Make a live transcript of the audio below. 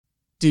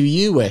Do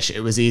you wish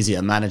it was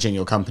easier managing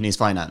your company's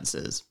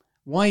finances?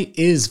 Why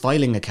is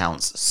filing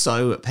accounts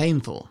so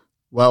painful?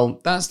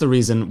 Well, that's the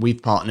reason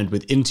we've partnered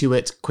with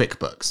Intuit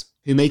QuickBooks,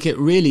 who make it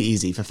really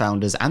easy for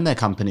founders and their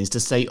companies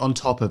to stay on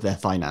top of their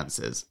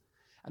finances.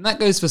 And that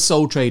goes for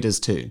sole traders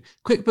too.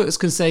 QuickBooks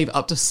can save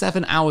up to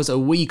 7 hours a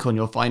week on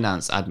your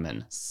finance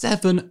admin.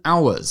 7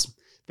 hours!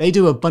 They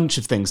do a bunch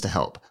of things to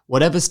help,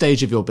 whatever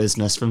stage of your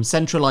business, from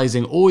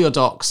centralizing all your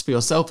docs for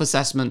your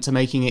self-assessment to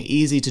making it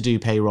easy to do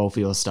payroll for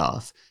your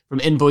staff, from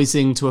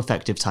invoicing to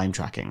effective time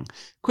tracking.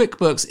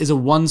 QuickBooks is a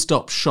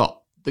one-stop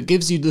shop that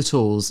gives you the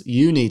tools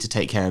you need to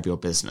take care of your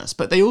business,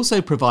 but they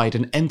also provide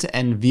an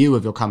end-to-end view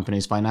of your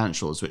company's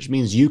financials, which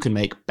means you can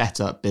make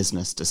better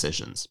business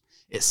decisions.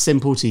 It's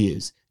simple to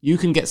use. You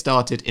can get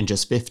started in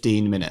just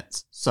 15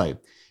 minutes. So,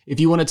 if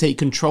you want to take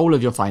control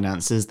of your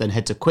finances, then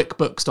head to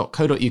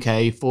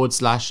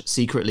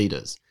quickbooks.co.uk/secret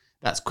leaders.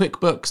 That's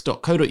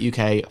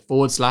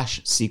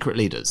quickbooks.co.uk/secret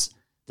leaders.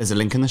 There's a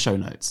link in the show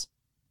notes.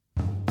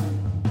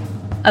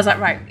 I was like,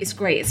 right, it's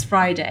great, it's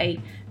Friday.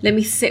 Let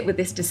me sit with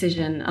this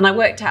decision. And I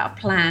worked out a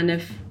plan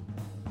of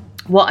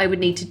what I would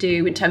need to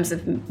do in terms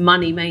of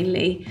money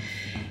mainly.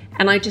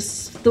 And I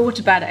just thought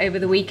about it over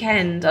the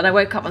weekend. And I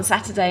woke up on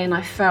Saturday and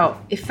it felt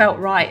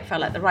right. It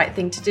felt like the right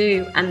thing to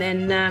do. And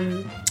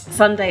then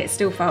Sunday, it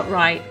still felt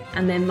right.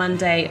 And then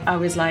Monday, I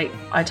was like,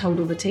 I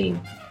told all the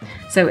team.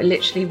 So it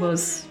literally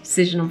was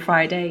decision on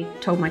Friday,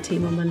 told my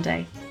team on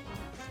Monday.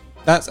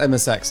 That's Emma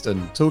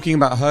Sexton talking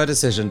about her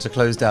decision to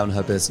close down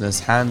her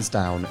business Hands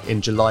Down in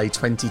July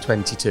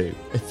 2022,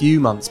 a few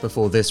months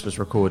before this was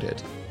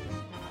recorded.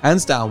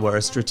 Hands Down were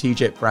a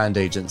strategic brand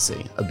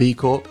agency, a B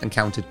Corp, and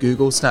counted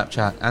Google,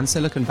 Snapchat, and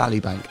Silicon Valley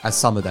Bank as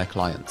some of their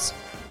clients.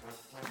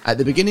 At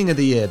the beginning of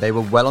the year, they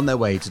were well on their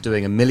way to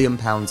doing £1 million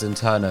in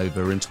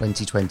turnover in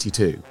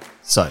 2022.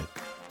 So,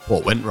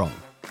 what went wrong?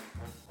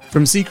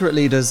 From Secret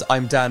Leaders,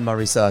 I'm Dan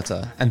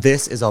Murray-Serter, and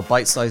this is our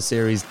bite-sized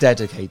series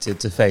dedicated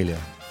to failure.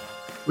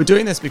 We're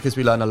doing this because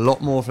we learn a lot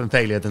more from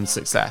failure than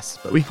success,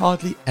 but we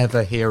hardly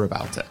ever hear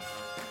about it.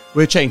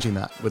 We're changing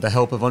that with the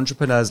help of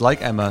entrepreneurs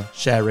like Emma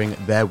sharing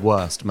their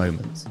worst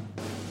moments.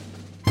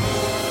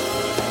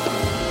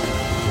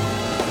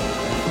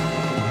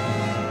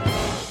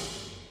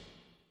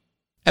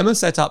 Emma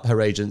set up her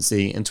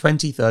agency in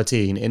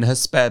 2013 in her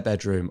spare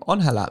bedroom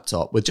on her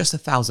laptop with just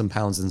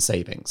 £1,000 in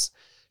savings.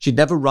 She'd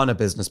never run a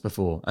business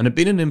before and had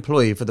been an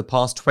employee for the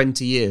past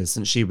 20 years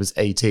since she was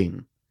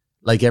 18.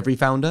 Like every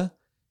founder,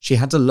 she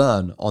had to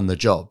learn on the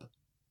job.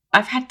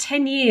 I've had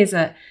 10 years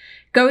at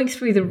going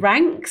through the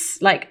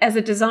ranks. Like as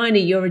a designer,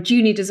 you're a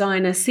junior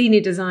designer, senior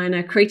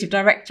designer, creative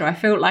director. I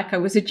felt like I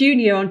was a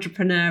junior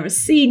entrepreneur, a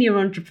senior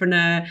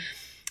entrepreneur,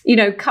 you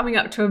know, coming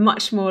up to a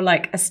much more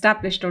like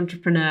established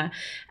entrepreneur.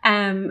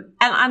 And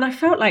I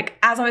felt like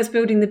as I was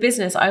building the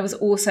business, I was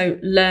also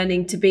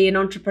learning to be an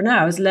entrepreneur.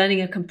 I was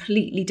learning a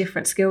completely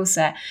different skill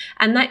set.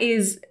 And that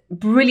is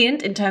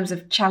brilliant in terms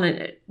of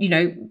challenge, you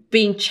know,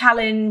 being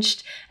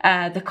challenged,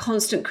 the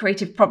constant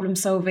creative problem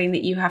solving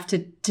that you have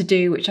to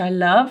do, which I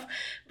love.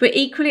 But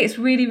equally, it's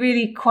really,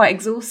 really quite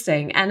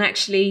exhausting. And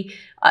actually,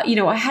 you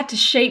know, I had to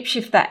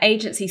shapeshift that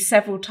agency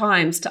several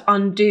times to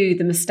undo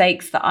the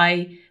mistakes that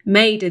I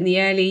made in the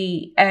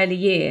early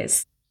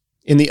years.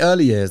 In the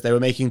early years, they were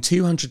making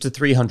 £200,000 to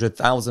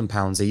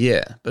 £300,000 a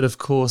year. But of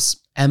course,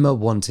 Emma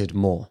wanted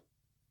more.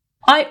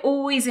 I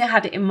always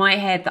had it in my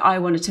head that I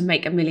wanted to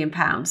make £1 million,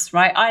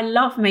 right? I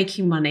love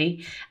making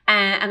money.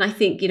 And I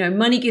think, you know,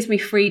 money gives me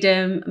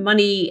freedom.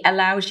 Money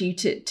allows you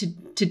to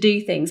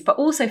do things. But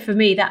also for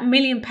me, that £1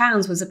 million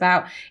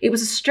it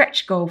was a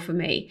stretch goal for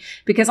me,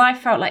 because I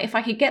felt like if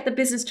I could get the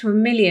business to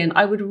 1 million,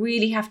 I would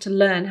really have to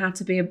learn how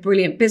to be a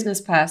brilliant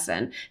business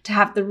person, to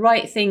have the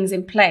right things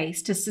in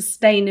place to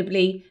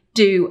sustainably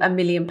do £1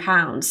 million.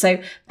 So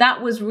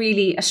that was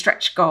really a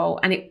stretch goal.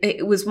 And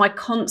it was my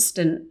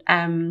constant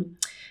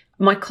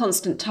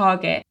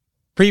target.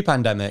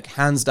 Pre-pandemic,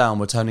 Hands Down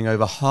were turning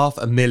over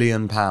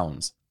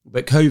 £500,000,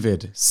 but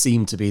COVID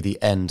seemed to be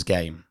the end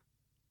game.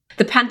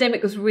 The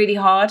pandemic was really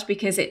hard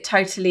because it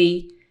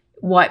totally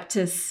wiped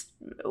us.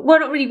 Well,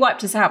 not really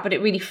wiped us out, but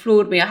it really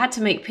floored me. I had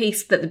to make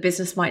peace that the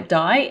business might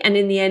die. And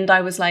in the end,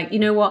 I was like, you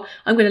know what?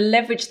 I'm going to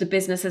leverage the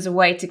business as a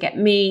way to get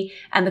me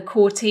and the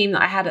core team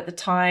that I had at the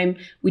time.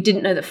 We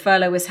didn't know that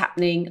furlough was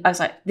happening. I was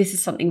like, this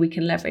is something we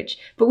can leverage.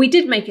 But we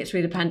did make it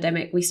through the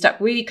pandemic. We stuck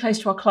really close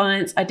to our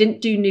clients. I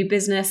didn't do new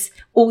business.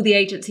 All the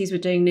agencies were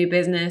doing new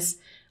business.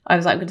 I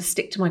was like, I'm going to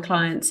stick to my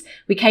clients.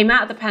 We came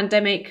out of the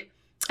pandemic.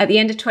 At the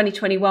end of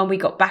 2021, we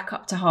got back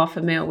up to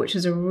 £500,000, which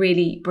was a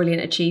really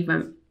brilliant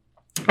achievement.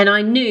 And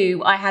I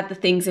knew I had the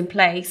things in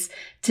place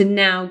to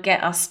now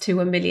get us to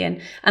 1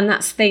 million. And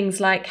that's things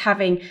like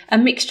having a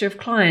mixture of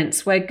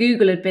clients where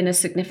Google had been a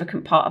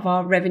significant part of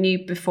our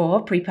revenue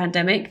before,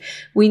 pre-pandemic.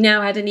 We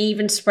now had an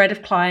even spread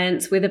of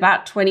clients with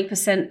about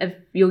 20% of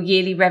your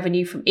yearly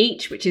revenue from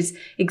each, which is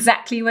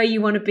exactly where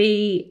you want to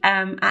be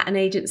at an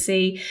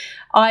agency.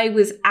 I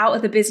was out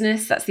of the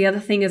business. That's the other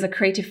thing as a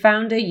creative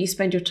founder. You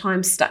spend your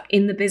time stuck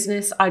in the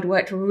business. I'd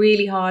worked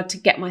really hard to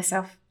get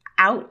myself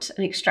out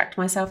and extract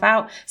myself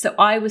out. So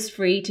I was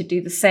free to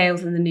do the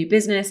sales and the new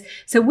business.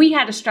 So we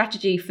had a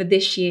strategy for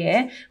this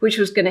year, which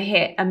was going to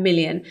hit 1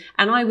 million.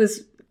 And I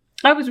was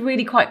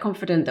really quite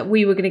confident that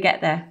we were going to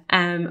get there,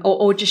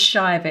 or just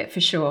shy of it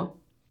for sure.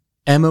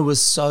 Emma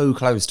was so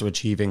close to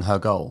achieving her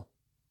goal.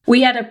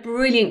 We had a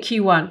brilliant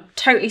Q1,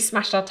 totally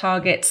smashed our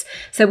targets.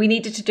 So we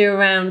needed to do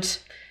around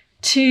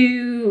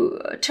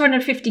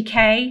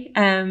 250k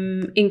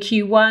in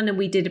Q1, and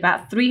we did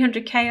about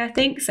 300k, I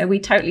think. So we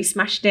totally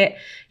smashed it.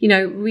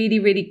 Really,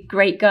 really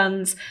great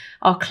guns.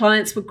 Our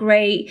clients were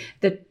great.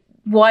 The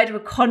wider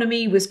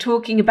economy was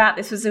talking about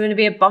this was going to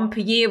be a bumper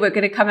year. We're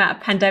going to come out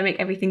of pandemic.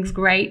 Everything's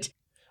great.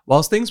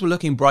 Whilst things were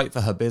looking bright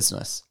for her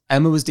business,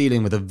 Emma was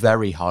dealing with a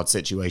very hard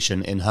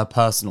situation in her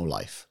personal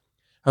life.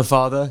 Her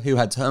father, who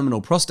had terminal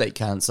prostate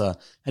cancer,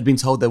 had been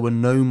told there were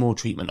no more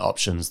treatment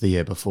options the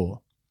year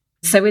before.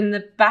 So in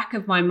the back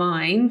of my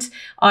mind,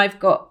 I've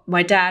got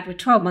my dad with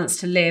 12 months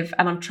to live,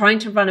 and I'm trying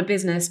to run a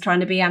business, trying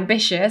to be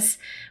ambitious,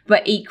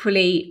 but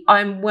equally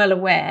I'm well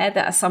aware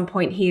that at some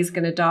point he is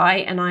going to die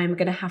and I am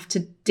going to have to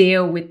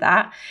deal with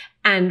that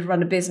and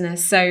run a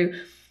business. So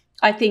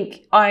I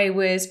think I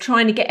was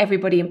trying to get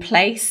everybody in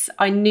place.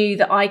 I knew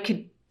that I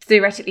could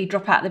theoretically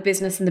drop out of the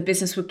business and the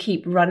business would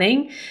keep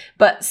running,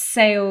 but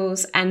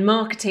sales and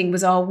marketing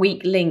was our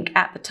weak link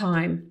at the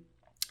time.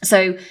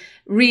 So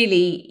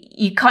really,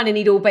 you kind of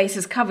need all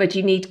bases covered.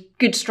 You need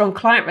good, strong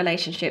client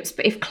relationships.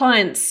 But if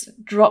clients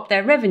drop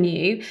their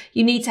revenue,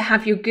 you need to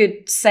have your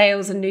good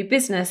sales and new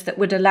business that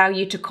would allow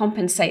you to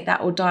compensate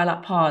that or dial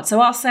up hard.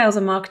 So our sales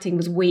and marketing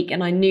was weak,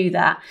 and I knew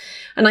that.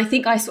 And I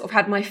think I sort of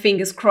had my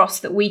fingers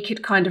crossed that we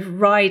could kind of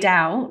ride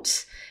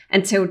out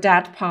until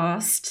Dad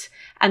passed.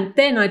 And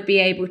then I'd be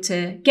able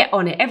to get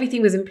on it.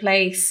 Everything was in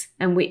place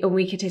and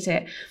we could hit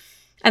it.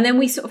 And then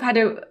we sort of had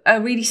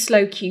a really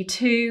slow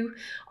Q2.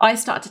 I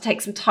started to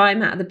take some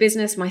time out of the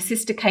business. My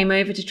sister came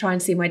over to try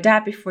and see my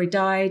dad before he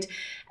died.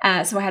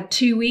 So I had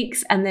 2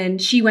 weeks, and then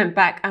she went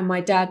back and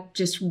my dad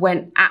just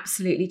went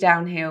absolutely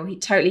downhill. He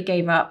totally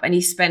gave up, and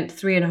he spent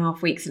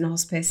 3.5 weeks in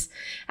hospice.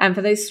 And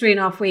for those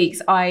 3.5 weeks,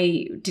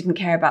 I didn't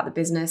care about the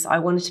business. I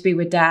wanted to be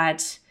with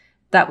Dad.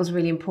 That was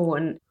really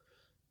important.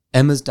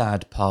 Emma's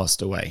dad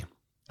passed away.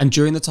 And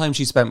during the time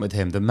she spent with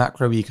him, the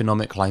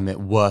macroeconomic climate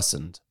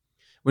worsened.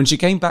 When she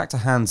came back to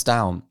Hands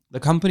Down, the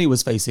company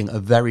was facing a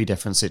very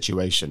different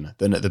situation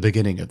than at the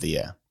beginning of the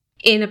year.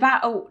 In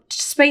about a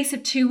space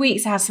of 2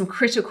 weeks, I had some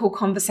critical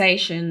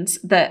conversations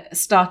that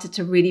started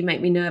to really make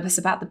me nervous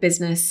about the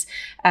business.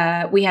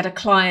 We had a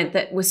client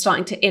that was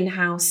starting to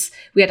in-house.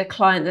 We had a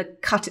client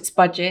that cut its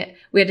budget.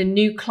 We had a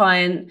new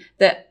client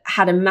that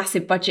had a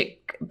massive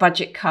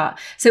budget cut.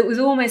 So it was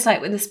almost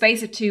like in the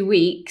space of 2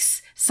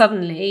 weeks,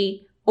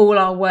 suddenly all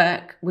our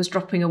work was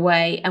dropping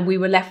away and we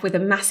were left with a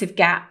massive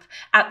gap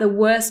at the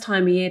worst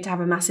time of year to have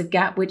a massive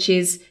gap, which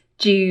is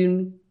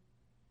June,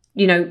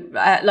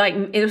 like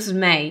it was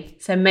May.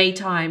 So May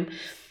time,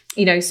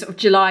 sort of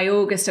July,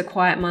 August are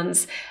quiet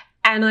months.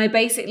 And I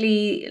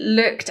basically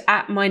looked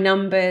at my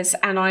numbers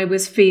and I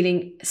was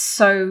feeling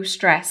so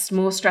stressed,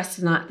 more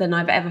stressed than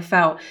I've ever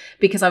felt,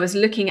 because I was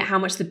looking at how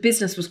much the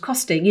business was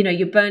costing.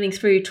 You're burning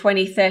through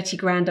 20, 30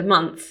 grand a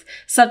month.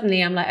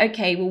 Suddenly I'm like,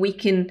 okay, well, we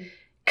can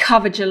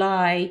cover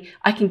July,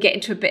 I can get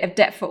into a bit of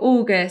debt for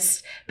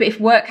August, but if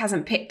work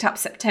hasn't picked up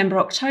September,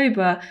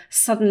 October,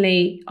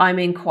 suddenly I'm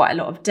in quite a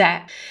lot of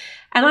debt.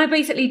 And I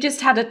basically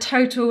just had a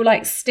total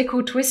stick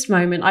or twist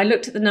moment. I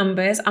looked at the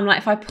numbers. I'm like,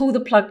 if I pull the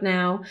plug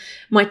now,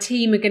 my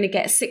team are going to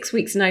get 6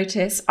 weeks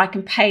notice. I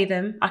can pay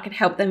them. I can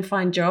help them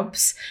find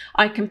jobs.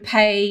 I can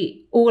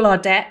pay all our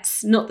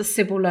debts, not the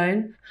Sybil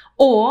loan.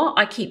 Or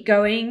I keep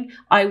going.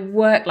 I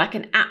work like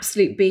an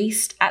absolute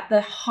beast at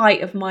the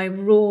height of my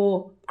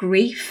raw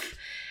grief.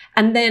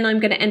 And then I'm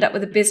going to end up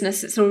with a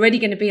business that's already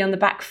going to be on the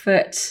back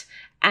foot.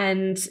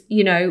 And,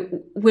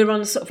 we're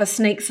on sort of a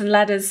snakes and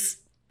ladders.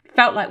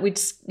 Felt like we'd,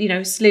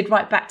 slid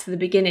right back to the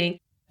beginning.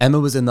 Emma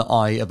was in the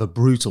eye of a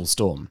brutal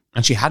storm,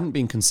 and she hadn't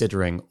been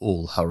considering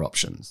all her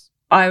options.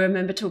 I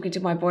remember talking to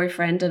my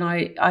boyfriend and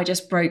I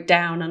just broke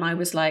down and I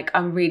was like,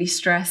 I'm really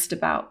stressed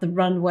about the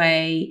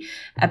runway,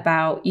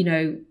 about,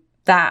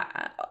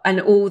 that and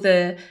all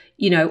the,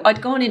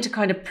 I'd gone into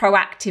kind of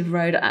proactive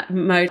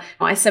mode.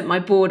 I sent my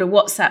board a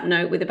WhatsApp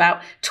note with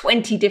about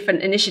 20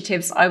 different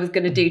initiatives I was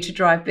going to do to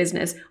drive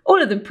business.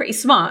 All of them pretty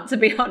smart, to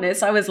be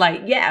honest. I was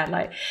like,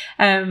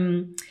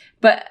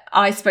 but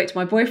I spoke to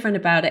my boyfriend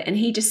about it and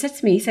he just said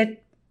to me, he said,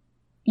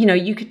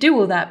 you could do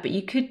all that, but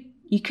you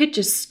could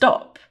just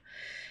stop.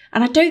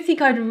 And I don't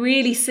think I'd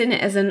really seen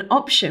it as an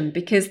option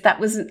because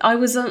I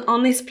was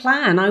on this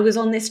plan. I was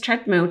on this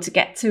treadmill to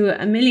get to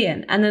 1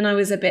 million. And then I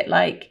was a bit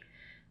like,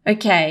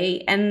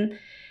 okay. And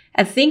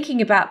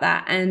thinking about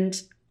that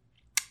and,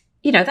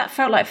 that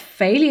felt like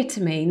failure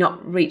to me,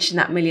 not reaching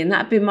that 1 million. That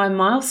had been my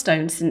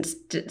milestone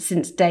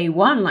since day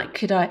one. Like,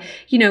 could I,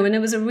 and there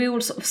was a real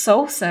sort of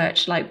soul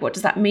search. Like, what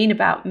does that mean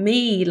about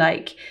me?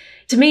 Like,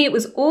 to me, it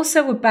was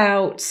also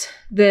about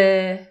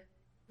the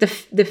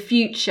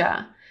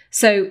future.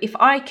 So if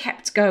I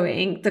kept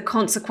going, the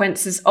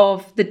consequences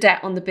of the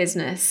debt on the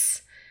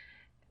business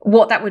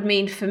what that would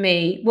mean for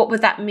me. What would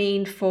that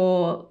mean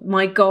for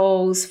my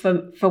goals,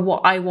 for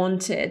what I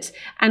wanted?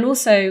 And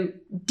also,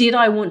 did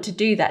I want to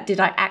do that? Did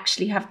I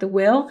actually have the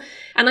will?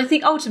 And I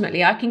think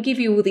ultimately I can give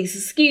you all these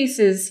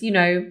excuses,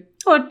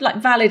 or like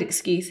valid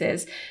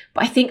excuses.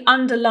 But I think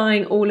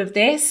underlying all of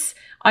this,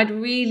 I'd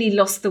really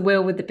lost the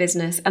will with the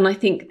business. And I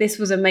think this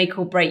was a make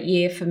or break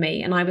year for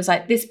me. And I was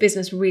like, this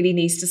business really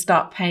needs to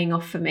start paying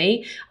off for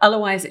me.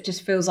 Otherwise, it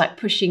just feels like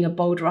pushing a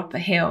boulder up a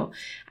hill.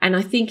 And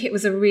I think it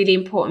was a really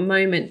important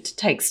moment to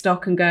take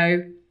stock and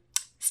go,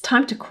 it's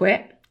time to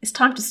quit. It's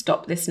time to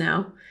stop this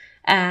now.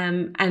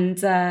 And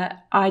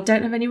I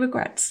don't have any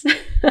regrets.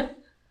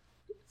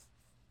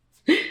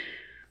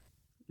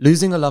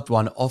 Losing a loved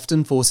one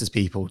often forces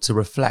people to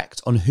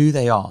reflect on who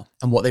they are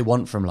and what they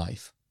want from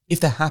life. If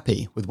they're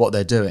happy with what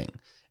they're doing,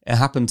 it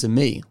happened to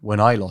me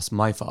when I lost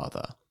my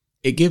father.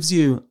 It gives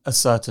you a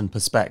certain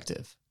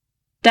perspective.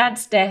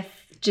 Dad's death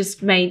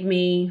just made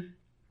me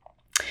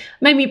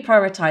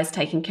prioritize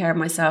taking care of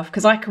myself,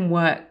 because I can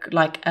work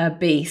like a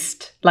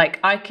beast. Like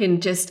I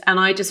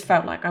just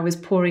felt like I was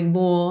pouring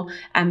more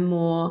and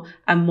more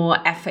and more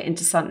effort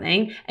into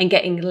something and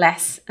getting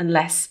less and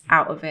less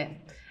out of it.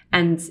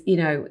 And,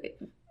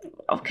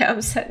 I'll get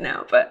upset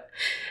now, but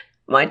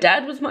my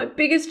dad was my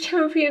biggest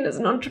champion as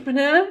an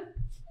entrepreneur.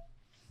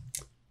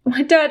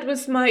 My dad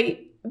was my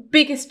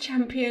biggest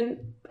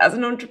champion as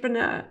an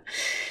entrepreneur.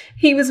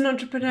 He was an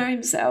entrepreneur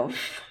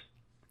himself.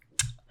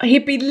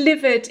 He'd be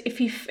livid if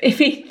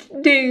he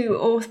knew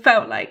or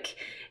felt like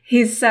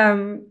his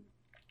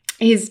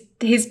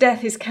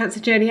death, his cancer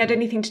journey had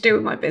anything to do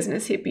with my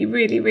business. He'd be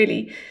really,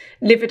 really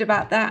livid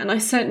about that. And I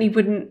certainly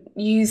wouldn't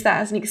use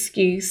that as an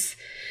excuse.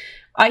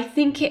 I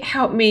think it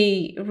helped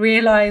me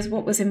realize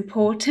what was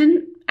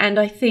important. And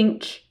I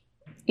think,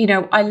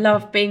 I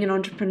love being an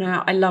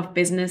entrepreneur. I love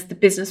business. The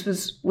business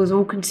was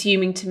all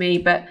consuming to me,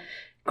 but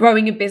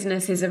growing a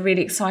business is a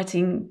really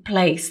exciting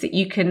place that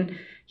you can,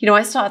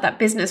 I started that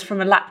business from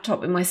a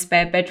laptop in my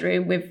spare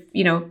bedroom with,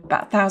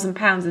 about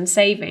 £1,000 in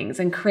savings,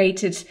 and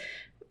created,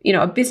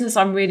 a business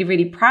I'm really,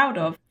 really proud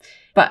of.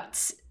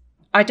 But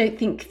I don't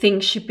think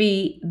things should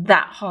be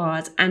that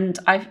hard. And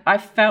I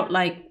felt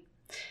like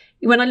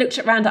when I looked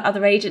around at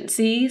other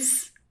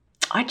agencies,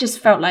 I just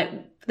felt like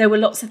there were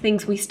lots of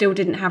things we still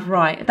didn't have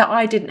right, that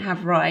I didn't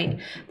have right,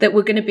 that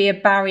were going to be a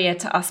barrier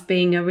to us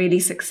being a really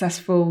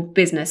successful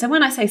business. And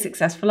when I say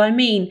successful, I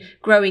mean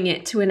growing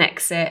it to an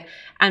exit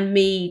and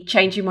me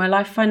changing my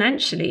life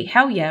financially.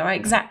 Hell yeah, I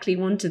exactly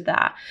wanted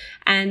that.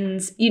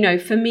 And,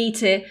 for me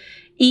to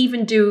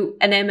even do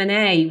an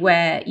M&A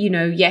where,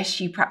 yes,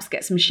 you perhaps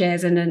get some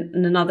shares in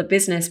another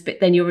business,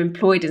 but then you're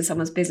employed in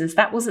someone's business,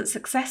 that wasn't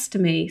success to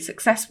me.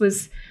 Success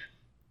was,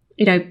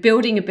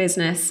 building a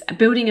business,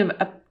 building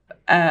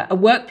a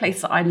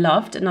workplace that I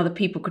loved and other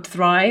people could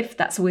thrive.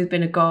 That's always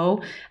been a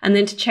goal. And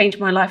then to change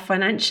my life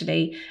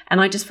financially. And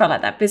I just felt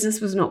like that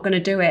business was not going to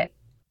do it.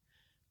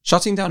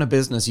 Shutting down a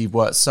business you've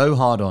worked so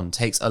hard on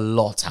takes a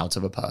lot out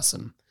of a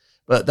person.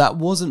 But that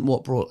wasn't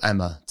what brought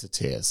Emma to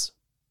tears.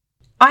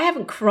 I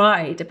haven't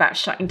cried about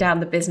shutting down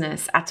the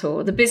business at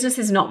all. The business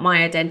is not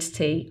my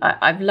identity.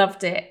 I've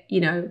loved it.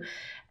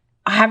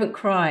 I haven't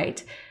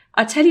cried.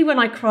 I'll tell you when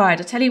I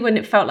cried. I'll tell you when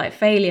it felt like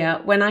failure.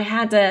 When I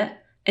had an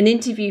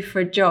interview for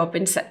a job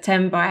in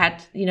September,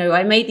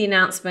 I made the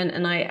announcement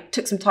and I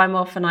took some time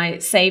off and I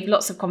saved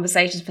lots of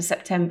conversations for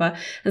September.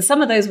 And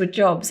some of those were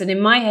jobs. And in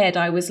my head,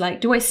 I was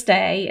like, do I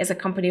stay as a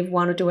company of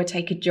one or do I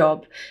take a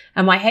job?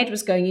 And my head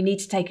was going, you need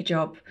to take a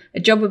job. A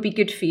job would be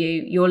good for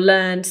you. You'll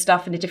learn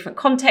stuff in a different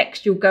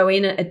context. You'll go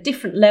in at a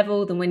different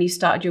level than when you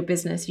started your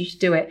business. You should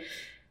do it.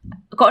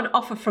 I got an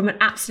offer from an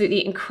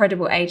absolutely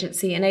incredible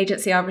agency, an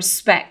agency I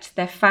respect.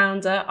 Their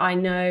founder, I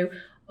know,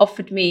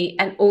 offered me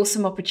an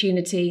awesome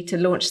opportunity to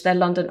launch their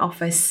London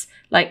office,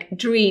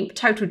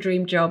 total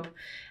dream job.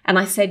 And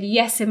I said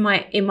yes in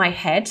my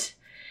head.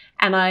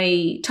 And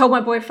I told my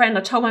boyfriend,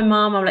 I told my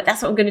mom, I'm like,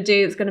 that's what I'm going to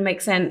do. It's going to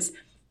make sense.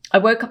 I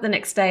woke up the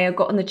next day, I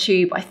got on the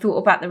tube. I thought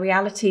about the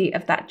reality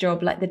of that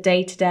job, like the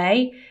day to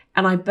day,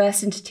 and I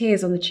burst into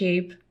tears on the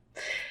tube.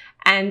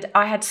 And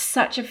I had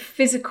such a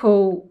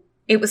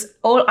it was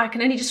all, I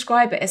can only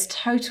describe it as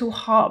total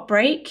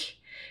heartbreak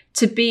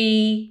to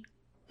be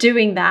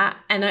doing that.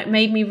 And it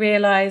made me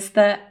realize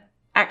that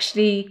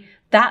actually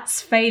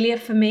that's failure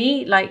for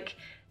me. Like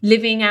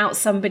living out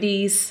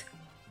somebody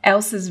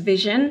else's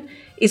vision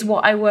is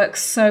what I work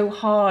so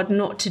hard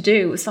not to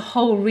do. It's the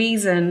whole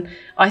reason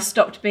I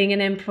stopped being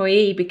an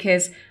employee,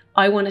 because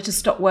I wanted to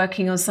stop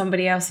working on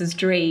somebody else's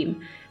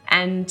dream.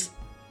 And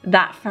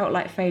that felt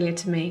like failure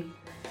to me.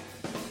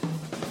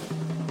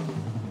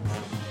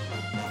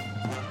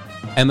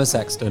 Emma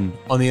Sexton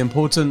on the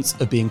importance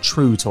of being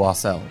true to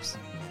ourselves.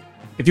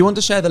 If you want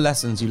to share the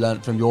lessons you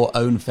learned from your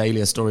own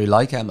failure story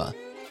like Emma,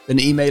 then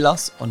email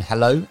us on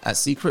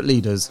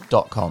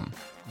hello@secretleaders.com.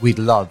 We'd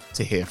love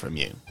to hear from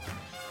you.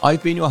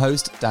 I've been your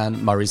host,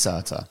 Dan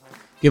Murray-Serter.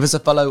 Give us a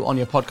follow on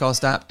your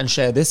podcast app and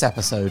share this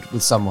episode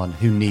with someone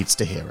who needs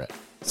to hear it.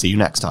 See you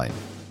next time.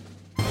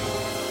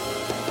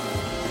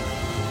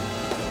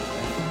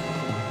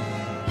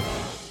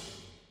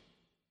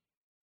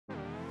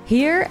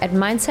 Here at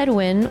Mindset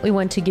Win, we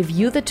want to give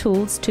you the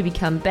tools to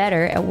become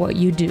better at what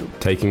you do.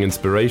 Taking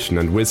inspiration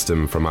and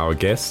wisdom from our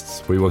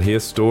guests, we will hear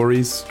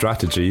stories,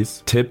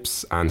 strategies,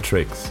 tips, and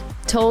tricks.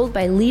 Told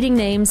by leading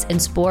names in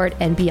sport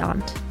and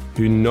beyond.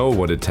 Who know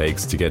what it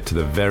takes to get to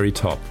the very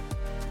top.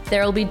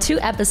 There will be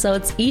 2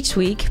 episodes each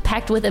week,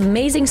 packed with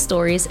amazing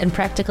stories and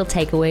practical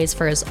takeaways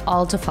for us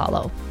all to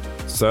follow.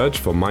 Search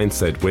for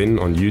Mindset Win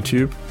on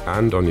YouTube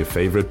and on your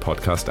favorite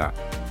podcast app.